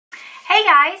Hey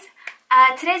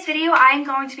guys! Today's video I'm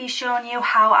going to be showing you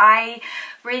how I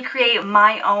recreate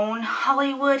my own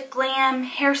Hollywood glam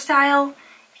hairstyle,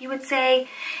 if you would say.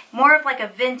 More of like a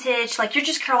vintage, like you're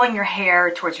just curling your hair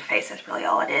towards your face. That's really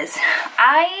all it is.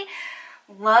 I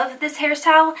love this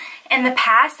hairstyle. In the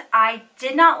past, I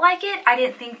did not like it. I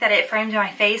didn't think that it framed my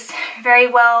face very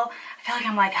well. I feel like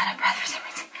I'm like out of breath for some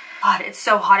reason. God, it's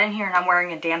so hot in here and I'm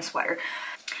wearing a damn sweater.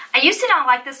 I used to not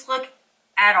like this look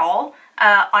at all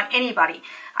on anybody.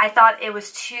 I thought it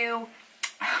was too,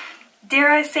 dare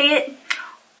I say it,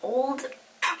 old.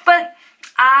 But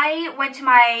I went to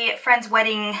my friend's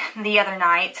wedding the other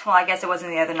night. Well, I guess it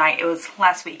wasn't the other night, it was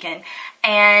last weekend.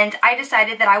 And I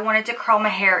decided that I wanted to curl my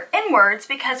hair inwards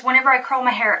because whenever I curl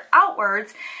my hair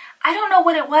outwards, I don't know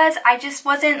what it was. I just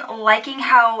wasn't liking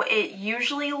how it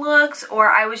usually looks,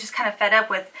 or I was just kind of fed up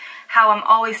with how I'm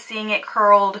always seeing it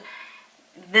curled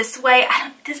this way.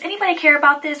 Does anybody care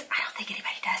about this? I don't think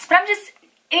anybody does. But I'm just,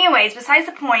 anyways, besides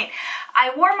the point,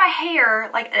 I wore my hair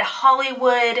like a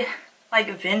Hollywood, like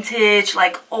vintage,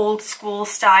 like old school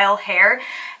style hair.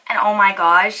 And oh my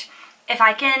gosh, if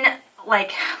I can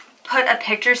like put a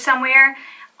picture somewhere,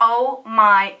 oh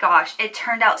my gosh, it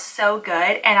turned out so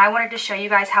good. And I wanted to show you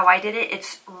guys how I did it.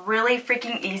 It's really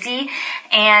freaking easy.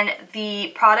 And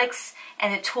the products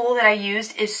and the tool that I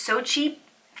used is so cheap.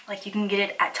 Like you can get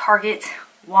it at Target,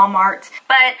 Walmart.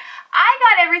 But I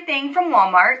got everything from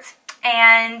Walmart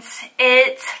and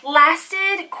it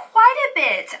lasted quite a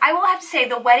bit. I will have to say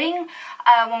the wedding,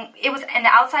 it was an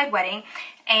outside wedding,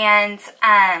 and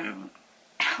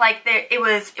like it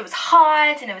was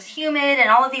hot and it was humid and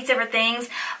all of these different things,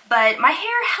 but my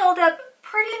hair held up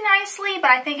pretty nicely. But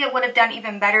I think it would have done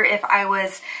even better if I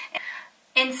was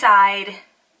inside,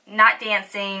 not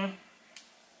dancing,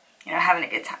 you know, having a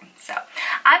good time. So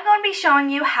I'm going to be showing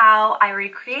you how I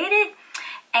recreate it,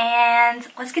 and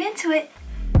let's get into it.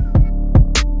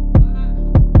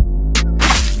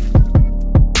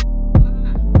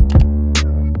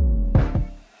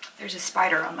 There's a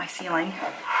spider on my ceiling.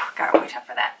 Gotta watch out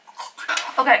for that.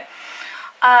 Okay,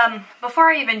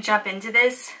 before I even jump into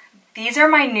this, these are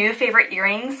my new favorite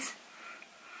earrings.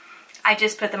 I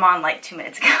just put them on like 2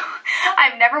 minutes ago.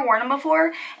 I've never worn them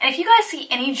before. And if you guys see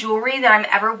any jewelry that I'm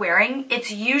ever wearing,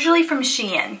 it's usually from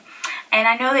Shein. And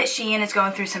I know that Shein is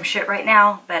going through some shit right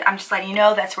now, but I'm just letting you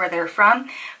know that's where they're from.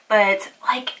 But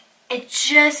like, it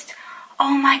just,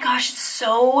 oh my gosh, it's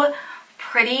so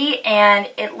pretty and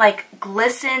it like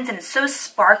glistens and it's so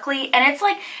sparkly. And it's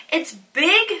like, it's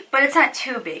big, but it's not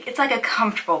too big. It's like a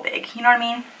comfortable big, you know what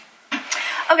I mean?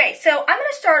 Okay, so I'm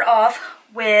gonna start off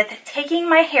with taking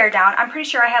my hair down. I'm pretty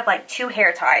sure I have like 2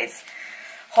 hair ties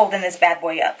holding this bad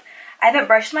boy up. I haven't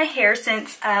brushed my hair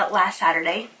since last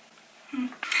Saturday.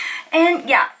 And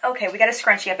yeah, okay, we got a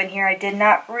scrunchie up in here. I did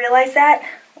not realize that,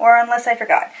 or unless I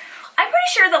forgot. I'm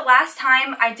pretty sure the last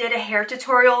time I did a hair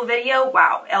tutorial video,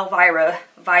 wow, Elvira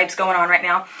vibes going on right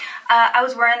now, I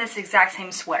was wearing this exact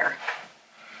same sweater.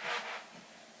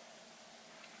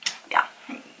 Yeah,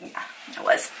 it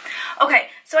was. Okay,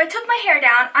 so I took my hair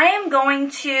down. I am going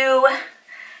to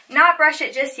not brush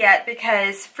it just yet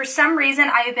because for some reason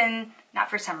I have been, not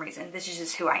for some reason, this is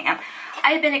just who I am.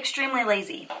 I have been extremely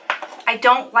lazy. I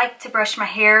don't like to brush my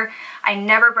hair. I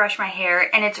never brush my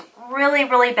hair, and it's really,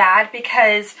 really bad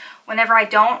because whenever I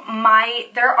don't,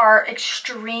 there are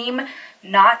extreme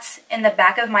knots in the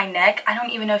back of my neck. I don't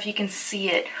even know if you can see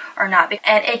it or not,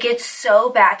 and it gets so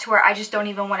bad to where I just don't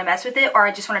even want to mess with it, or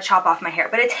I just want to chop off my hair.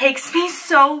 But it takes me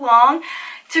so long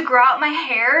to grow out my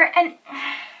hair, and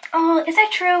oh, is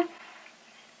that true?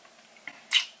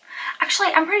 Actually,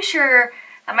 I'm pretty sure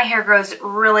that my hair grows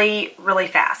really, really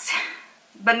fast,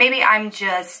 but maybe I'm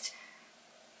just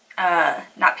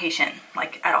not patient,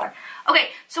 like, at all. Okay,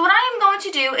 so what I am going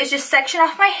to do is just section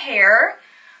off my hair.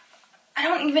 I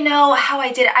don't even know how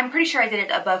I did it. I'm pretty sure I did it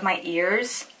above my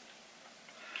ears.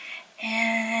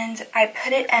 And I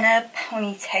put it in a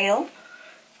ponytail.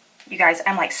 You guys,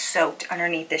 I'm like soaked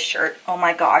underneath this shirt. Oh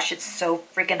my gosh, it's so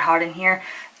freaking hot in here.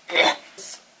 Ugh.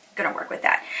 Gonna work with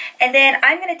that. And then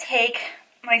I'm gonna take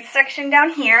my section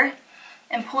down here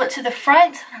and pull it to the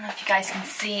front. I don't know if you guys can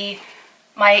see.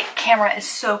 My camera is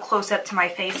so close up to my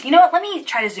face. You know what? Let me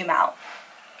try to zoom out.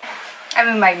 I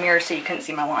moved my mirror so you couldn't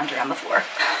see my laundry on the floor.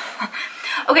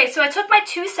 Okay, so I took my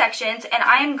 2 sections and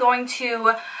I am going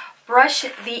to brush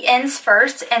the ends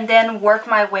first and then work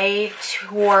my way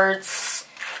towards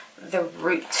the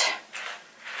root.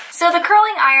 So the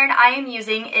curling iron I am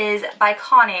using is by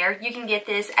Conair. You can get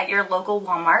this at your local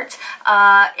Walmart.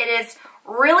 It is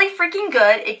really freaking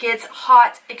good. It gets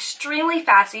hot extremely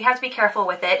fast, so you have to be careful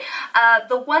with it.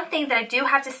 The one thing that I do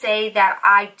have to say that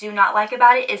I do not like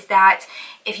about it is that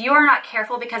if you are not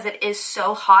careful, because it is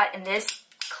so hot and this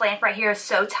clamp right here is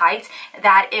so tight,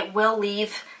 that it will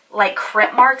leave like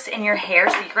crimp marks in your hair,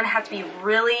 so you're going to have to be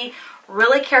really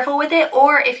careful with it.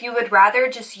 Or if you would rather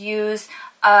just use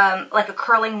like a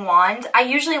curling wand, I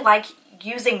usually like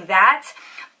using that.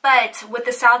 But with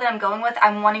the style that I'm going with,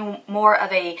 I'm wanting more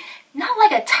of a, not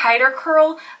like a tighter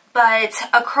curl, but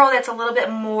a curl that's a little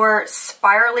bit more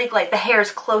spirally, like the hair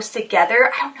is close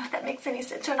together. I don't know if that makes any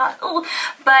sense or not. Ooh.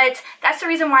 But that's the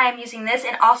reason why I'm using this.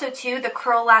 And also too, the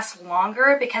curl lasts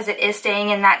longer because it is staying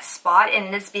in that spot and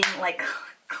it is being like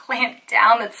clamped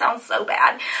down. That sounds so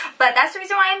bad, but that's the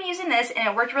reason why I'm using this, and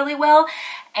it worked really well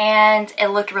and it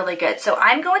looked really good. So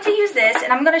I'm going to use this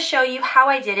and I'm going to show you how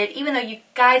I did it, even though you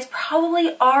guys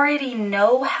probably already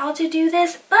know how to do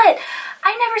this, but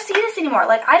I never see this anymore.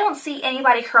 Like, I don't see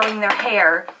anybody curling their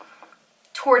hair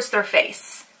towards their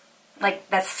face. Like,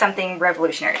 that's something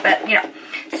revolutionary, but you know.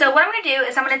 So what I'm going to do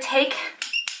is I'm going to take,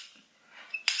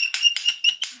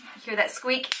 hear that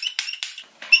squeak?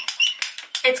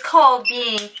 It's called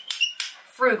being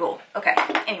frugal. Okay,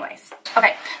 anyways.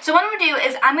 Okay, so what I'm going to do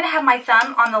is I'm going to have my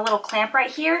thumb on the little clamp right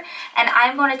here, and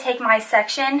I'm going to take my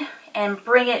section and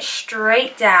bring it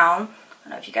straight down. I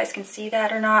don't know if you guys can see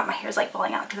that or not. My hair's like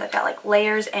falling out because I've got like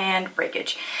layers and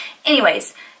breakage.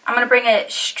 Anyways, I'm going to bring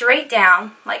it straight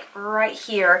down, like right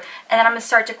here, and then I'm going to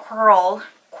start to curl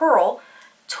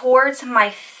towards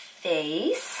my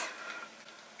face.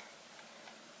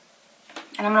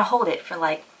 And I'm going to hold it for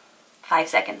like 5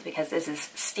 seconds because this is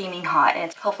steaming hot,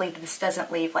 and hopefully this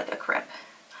doesn't leave like a crimp.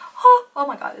 Oh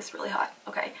my god, this is really hot.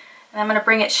 Okay, and I'm going to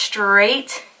bring it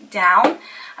straight down.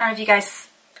 I don't know if you guys,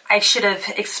 I should have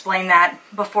explained that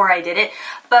before I did it,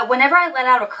 but whenever I let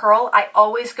out a curl, I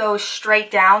always go straight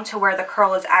down to where the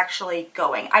curl is actually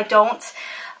going. I don't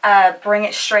bring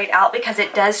it straight out because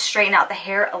it does straighten out the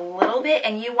hair a little bit,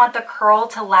 and you want the curl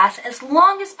to last as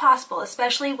long as possible,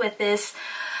 especially with this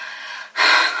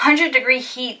 100-degree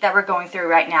heat that we're going through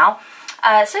right now.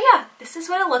 So yeah, this is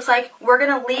what it looks like. We're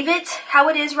gonna leave it how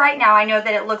it is right now. I know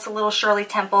that it looks a little Shirley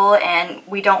Temple and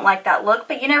we don't like that look,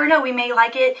 but you never know, we may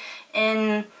like it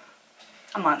in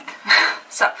a month.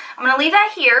 So I'm gonna leave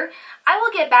that here. I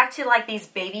will get back to like these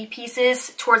baby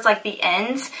pieces towards like the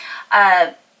ends,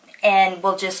 and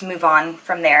we'll just move on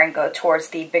from there and go towards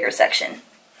the bigger section.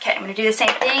 Okay, I'm gonna do the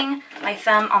same thing. My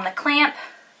thumb on the clamp,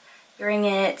 bring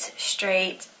it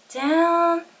straight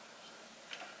down,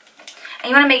 and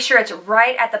you want to make sure it's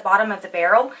right at the bottom of the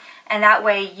barrel, and that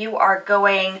way you are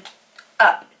going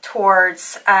up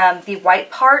towards the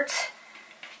white part.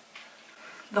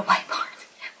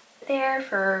 There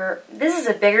for, this is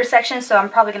a bigger section, so I'm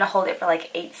probably going to hold it for like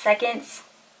 8 seconds.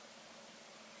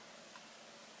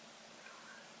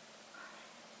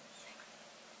 6,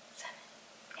 7,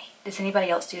 8. Does anybody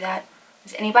else do that?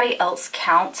 Does anybody else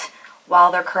count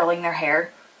while they're curling their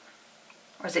hair?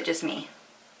 Or is it just me?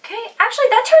 Okay, actually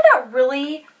that turned out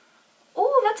really,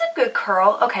 oh, that's a good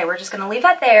curl. Okay, we're just gonna leave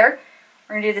that there.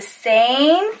 We're gonna do the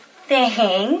same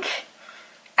thing.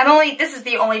 This is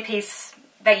the only piece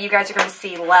that you guys are gonna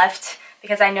see left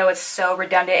because I know it's so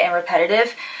redundant and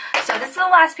repetitive. So this is the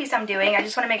last piece I'm doing. I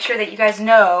just wanna make sure that you guys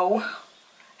know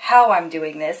how I'm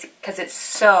doing this because it's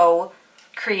so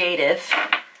creative.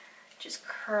 Just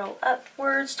curl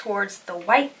upwards towards the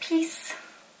white piece.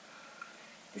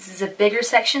 This is a bigger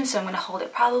section, so I'm going to hold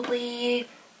it probably,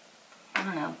 I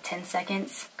don't know, 10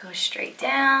 seconds. Go straight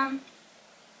down.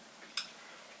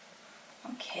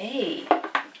 Okay.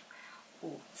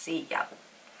 Ooh, see, yeah.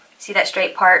 See that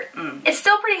straight part? It's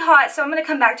still pretty hot, so I'm going to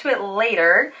come back to it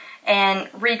later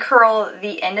and recurl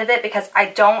the end of it because I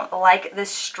don't like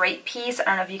this straight piece. I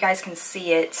don't know if you guys can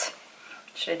see it.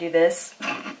 Should I do this?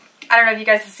 I don't know if you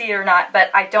guys can see it or not, but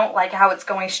I don't like how it's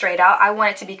going straight out. I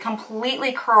want it to be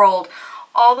completely curled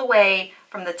all the way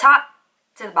from the top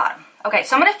to the bottom. Okay,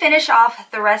 so I'm going to finish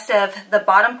off the rest of the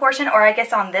bottom portion, or I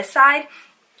guess on this side,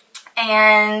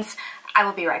 and I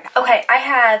will be right back. Okay, I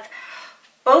have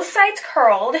both sides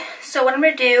curled, so what I'm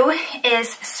going to do is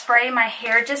spray my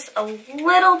hair just a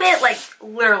little bit, like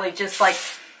literally just a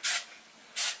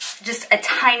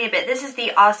tiny bit. This is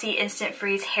the Aussie Instant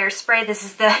Freeze hairspray. This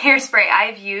is the hairspray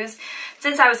I've used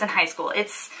since I was in high school.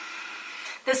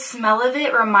 The smell of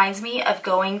it reminds me of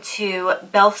going to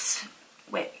Bell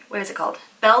Smith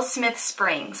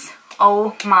Springs.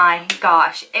 Oh my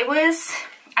gosh. It was,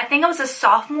 I think I was a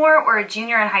sophomore or a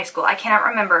junior in high school. I cannot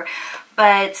remember.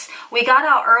 but we got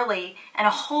out early and a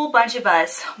whole bunch of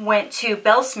us went to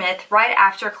Bellsmith right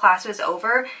after class was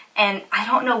over, and I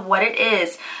don't know what it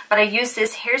is, but I used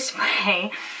this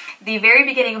hairspray the very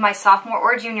beginning of my sophomore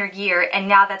or junior year, and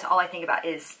now that's all I think about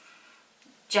is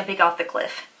jumping off the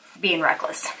cliff, being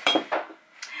reckless.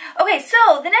 Okay,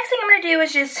 so the next thing I'm going to do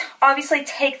is just obviously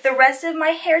take the rest of my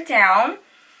hair down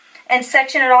and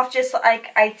section it off just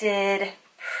like I did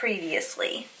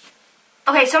previously.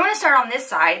 Okay, so I'm going to start on this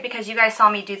side because you guys saw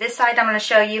me do this side. I'm going to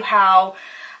show you how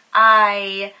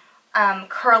I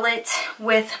curl it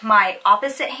with my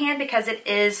opposite hand because it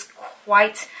is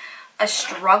quite a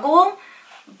struggle,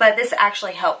 but this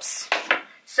actually helps.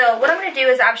 So what I'm going to do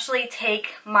is actually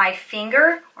take my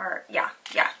finger, or yeah,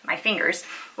 my fingers,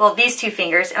 well these two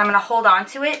fingers, and I'm going to hold on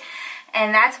to it,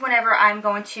 and that's whenever I'm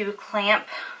going to clamp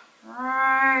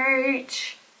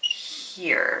right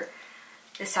here.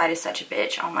 This side is such a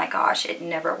bitch. Oh my gosh, it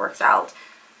never works out.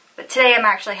 But today I'm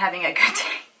actually having a good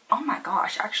day. Oh my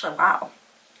gosh, actually, wow.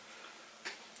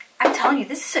 I'm telling you,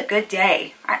 this is a good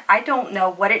day. I don't know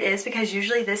what it is because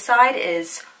usually this side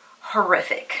is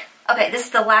horrific. Okay, this is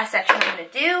the last section I'm going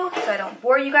to do so I don't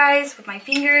bore you guys with my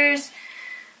fingers.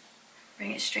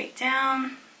 Bring it straight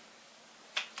down.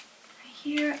 Right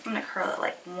here. I'm going to curl it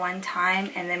like one time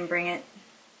and then bring it,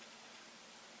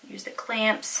 use the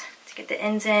clamps to get the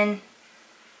ends in.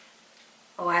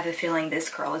 Oh, I have a feeling this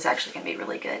curl is actually going to be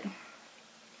really good.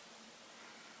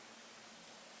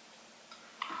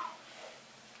 Ow,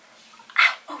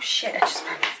 oh shit, I just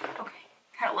burned myself. Okay,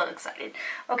 got a little excited.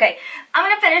 Okay, I'm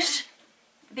going to finish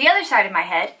the other side of my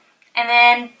head, and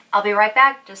then I'll be right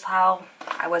back just how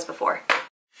I was before.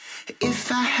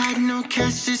 If I had no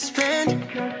cash to spend,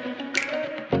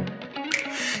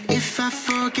 if I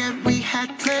forget we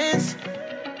had plans,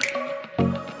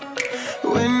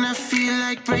 when I feel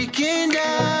like breaking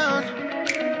down,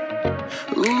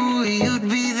 ooh, you'd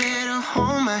be there to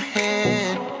hold my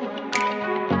hand.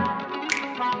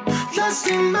 Lost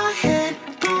in my head,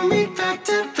 pull me back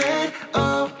to bed.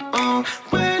 Oh, oh,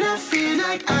 when I feel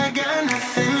like I got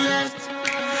nothing left,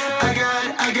 I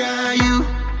got you.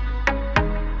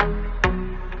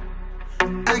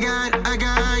 I got you. I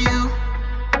got you.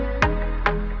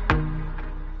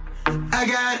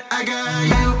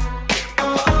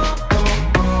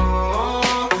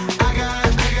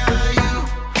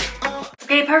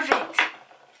 Okay, perfect.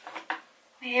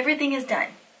 Okay, everything is done.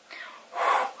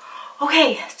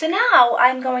 Okay, so now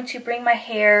I'm going to bring my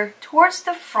hair towards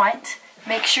the front,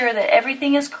 make sure that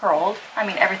everything is curled. I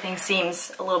mean, everything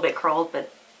seems a little bit curled,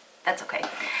 but that's okay.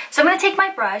 So I'm going to take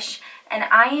my brush and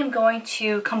I am going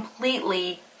to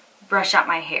completely brush out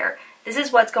my hair. This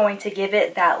is what's going to give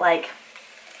it that like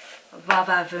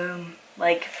va-va-voom,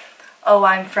 like, oh,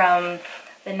 I'm from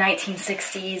the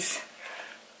 1960s.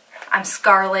 I'm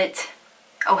Scarlett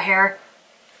O'Hare.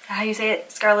 Is that how you say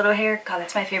it? Scarlett O'Hare? God,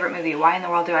 that's my favorite movie. Why in the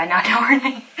world do I not know her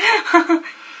name?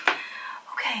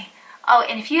 Okay. Oh,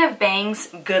 and if you have bangs,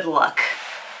 good luck.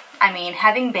 I mean,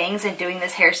 having bangs and doing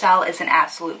this hairstyle is an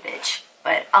absolute bitch.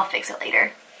 But I'll fix it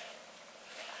later.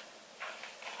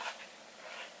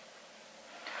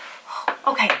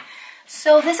 Okay.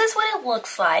 So this is what it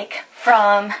looks like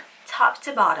from top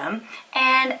to bottom.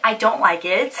 And I don't like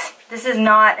it. This is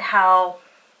not how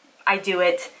I do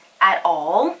it at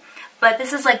all, but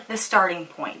this is like the starting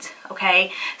point,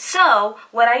 okay? So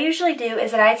what I usually do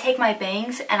is that I take my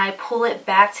bangs and I pull it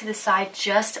back to the side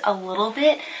just a little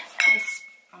bit, and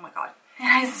oh my god, and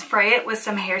I spray it with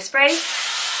some hairspray.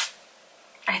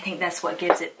 I think that's what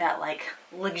gives it that like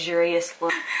luxurious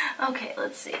look. Okay,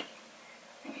 let's see.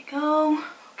 There we go.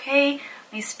 Okay,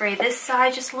 let me spray this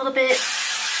side just a little bit.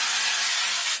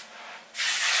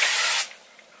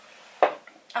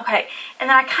 Okay, and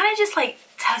then I kind of just like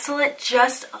tussle it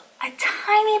just a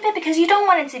tiny bit because you don't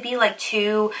want it to be like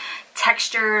too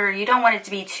textured, or you don't want it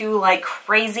to be too like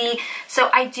crazy. So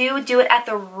I do it at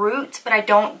the root, but I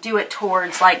don't do it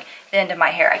towards like the end of my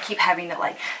hair. I keep having to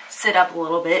like sit up a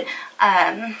little bit.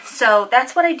 So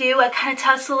that's what I do. I kind of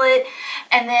tussle it,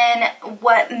 and then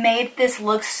what made this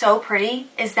look so pretty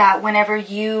is that whenever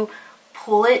you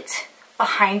pull it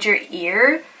behind your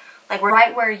ear, like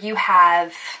right where you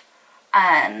have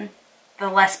the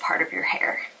less part of your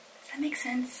hair. Does that make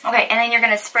sense? Okay, and then you're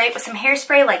going to spray it with some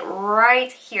hairspray like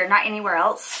right here, not anywhere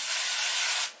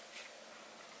else.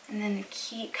 And then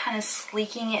keep kind of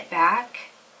sleeking it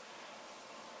back.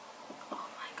 Oh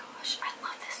my gosh, I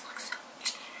love this look so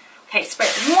much. Okay, spray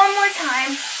it one more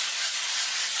time.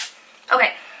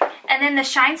 Okay, and then the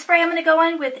shine spray I'm going to go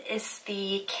in with is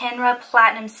the Kenra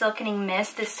Platinum Silkening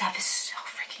Mist. This stuff is so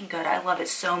freaking good. I love it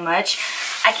so much.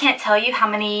 I can't tell you how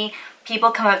many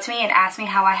people come up to me and ask me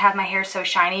how I have my hair so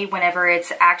shiny whenever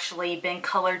it's actually been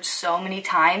colored so many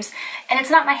times. And it's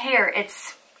not my hair,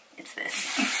 it's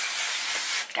this.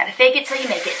 Gotta fake it till you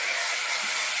make it.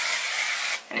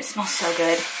 And it smells so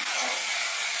good.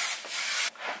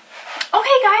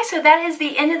 Okay guys, so that is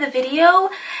the end of the video.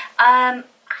 I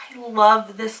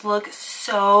love this look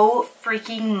so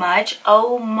freaking much.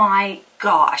 Oh my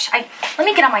gosh. Let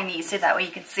me get on my knees so that way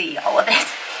you can see all of it.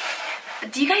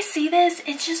 But do you guys see this?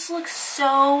 It just looks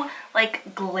so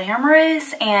like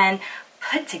glamorous and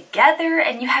put together,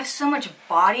 and you have so much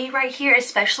body right here,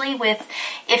 especially with,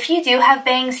 if you do have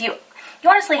bangs, you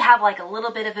honestly have like a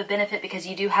little bit of a benefit because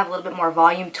you do have a little bit more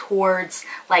volume towards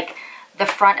like the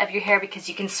front of your hair, because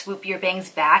you can swoop your bangs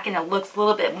back and it looks a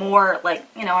little bit more like,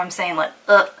 you know what I'm saying, like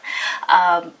but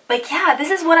yeah, this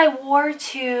is what I wore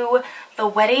to the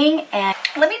wedding, and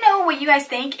let me know what you guys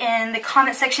think in the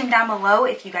comment section down below.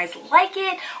 If you guys like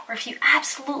it or if you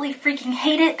absolutely freaking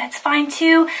hate it, that's fine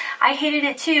too. I hated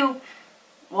it too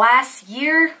last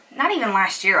year, not even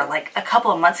last year, like a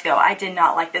couple of months ago. I did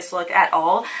not like this look at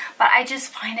all, but I just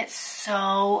find it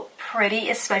so pretty,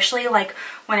 especially like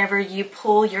whenever you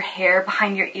pull your hair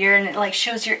behind your ear and it like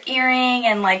shows your earring,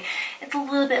 and like it's a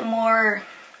little bit more,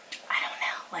 I don't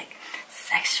know, like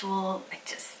sexual, like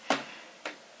just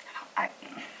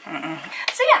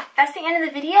So yeah, that's the end of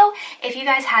the video. If you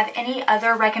guys have any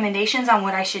other recommendations on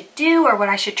what I should do or what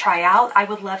I should try out, I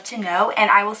would love to know, and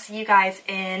I will see you guys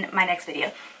in my next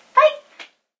video. Bye!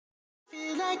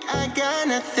 Feel like I got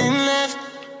nothing left.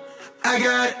 I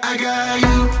got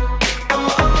you.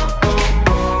 Oh, oh.